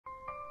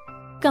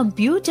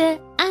computer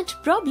and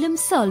problem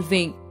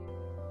solving.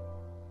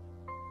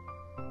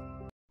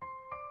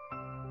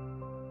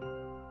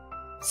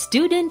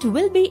 Student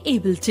will be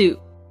able to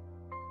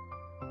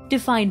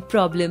define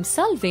problem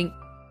solving,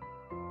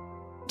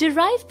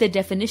 derive the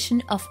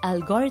definition of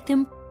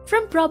algorithm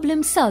from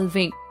problem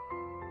solving,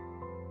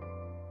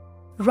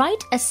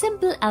 write a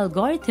simple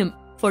algorithm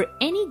for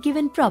any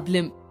given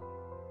problem.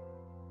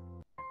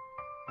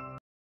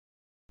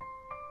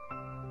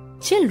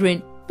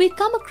 Children, we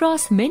come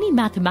across many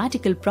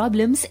mathematical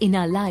problems in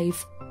our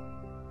life.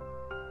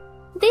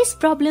 These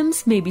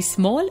problems may be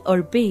small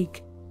or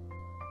big.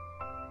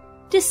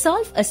 To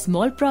solve a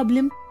small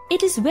problem,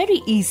 it is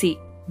very easy,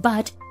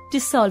 but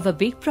to solve a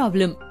big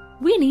problem,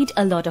 we need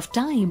a lot of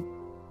time.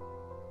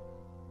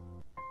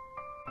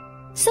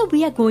 So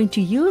we are going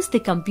to use the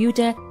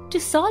computer to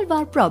solve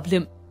our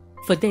problem.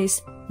 For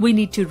this, we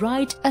need to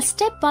write a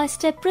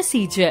step-by-step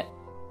procedure.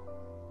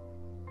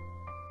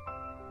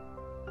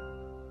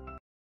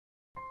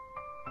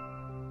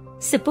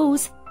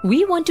 Suppose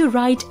we want to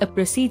write a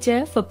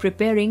procedure for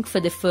preparing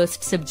for the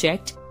first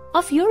subject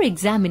of your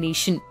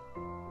examination.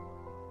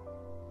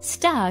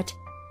 Start.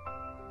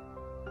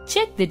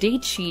 Check the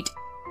date sheet.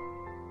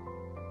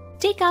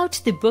 Take out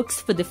the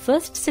books for the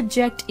first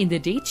subject in the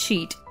date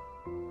sheet.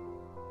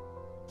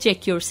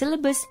 Check your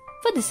syllabus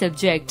for the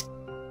subject.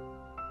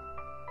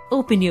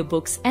 Open your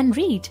books and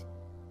read.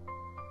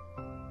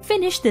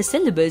 Finish the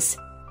syllabus.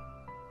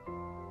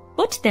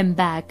 Put them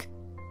back.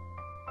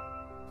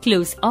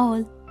 Close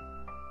all.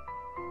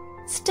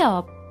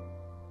 Stop.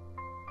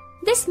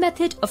 This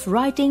method of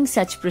writing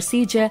such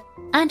procedure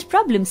and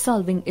problem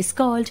solving is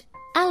called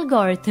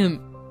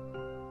algorithm.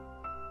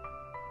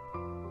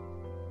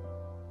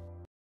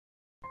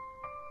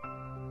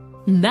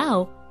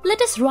 Now,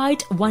 let us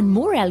write one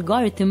more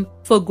algorithm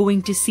for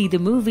going to see the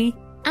movie,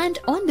 and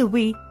on the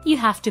way you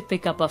have to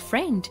pick up a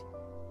friend.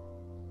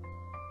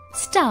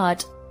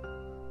 Start.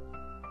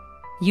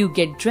 You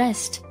get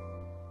dressed.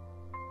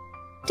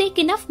 Take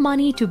enough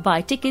money to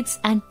buy tickets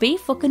and pay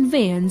for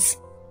conveyance.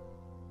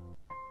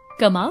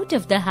 Come out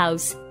of the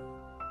house.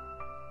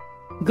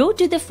 Go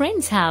to the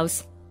friend's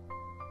house.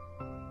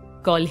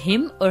 Call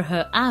him or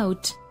her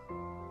out.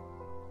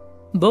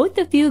 Both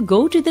of you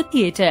go to the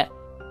theatre.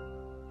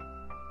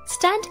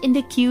 Stand in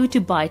the queue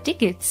to buy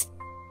tickets.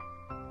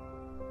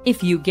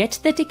 If you get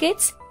the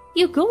tickets,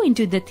 you go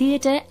into the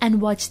theatre and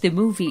watch the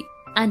movie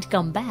and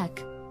come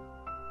back.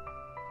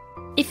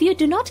 If you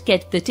do not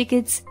get the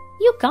tickets,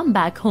 you come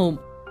back home.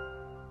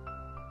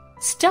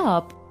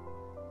 Stop.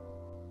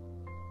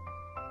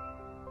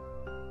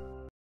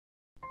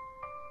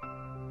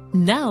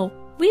 Now,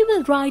 we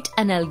will write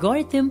an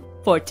algorithm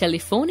for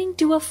telephoning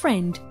to a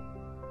friend.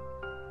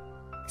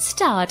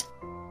 Start.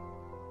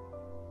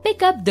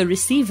 Pick up the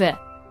receiver.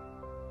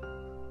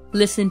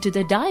 Listen to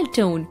the dial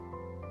tone.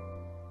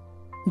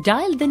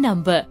 Dial the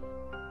number.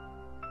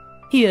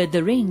 Hear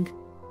the ring.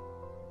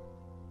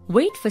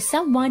 Wait for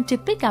someone to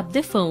pick up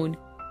the phone.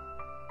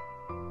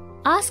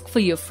 Ask for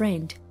your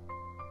friend.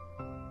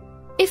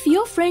 If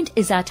your friend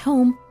is at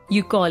home,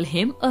 you call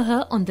him or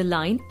her on the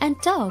line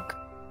and talk.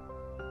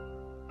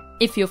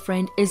 If your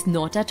friend is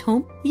not at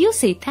home, you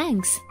say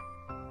thanks.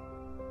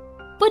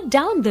 Put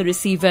down the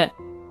receiver.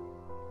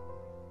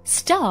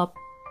 Stop.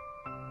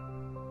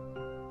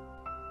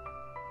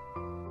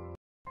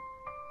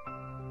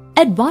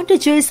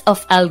 Advantages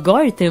of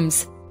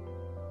algorithms.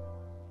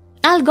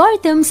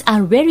 Algorithms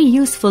are very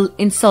useful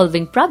in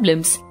solving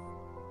problems.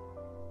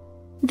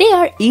 They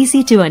are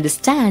easy to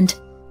understand.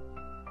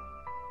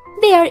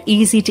 They are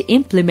easy to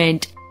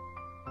implement.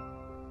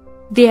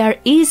 They are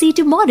easy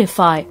to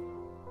modify.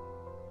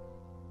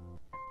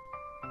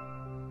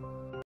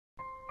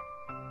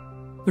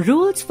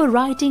 Rules for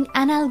writing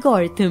an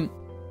algorithm.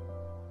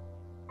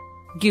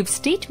 Give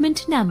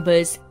statement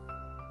numbers.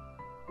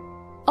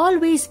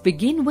 Always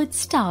begin with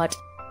start.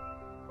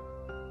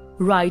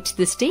 Write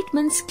the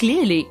statements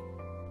clearly.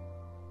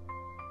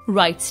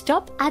 Write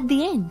stop at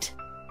the end.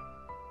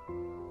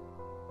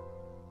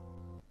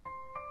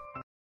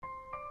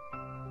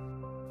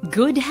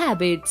 Good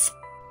habits.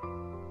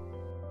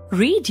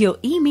 Read your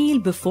email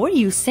before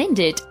you send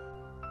it.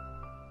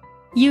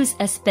 Use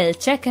a spell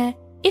checker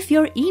if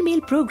your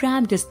email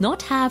program does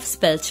not have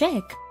spell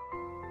check.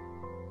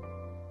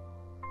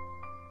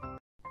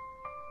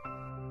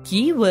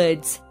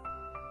 Keywords.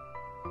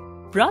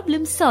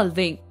 Problem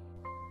solving.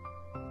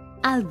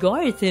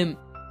 Algorithm.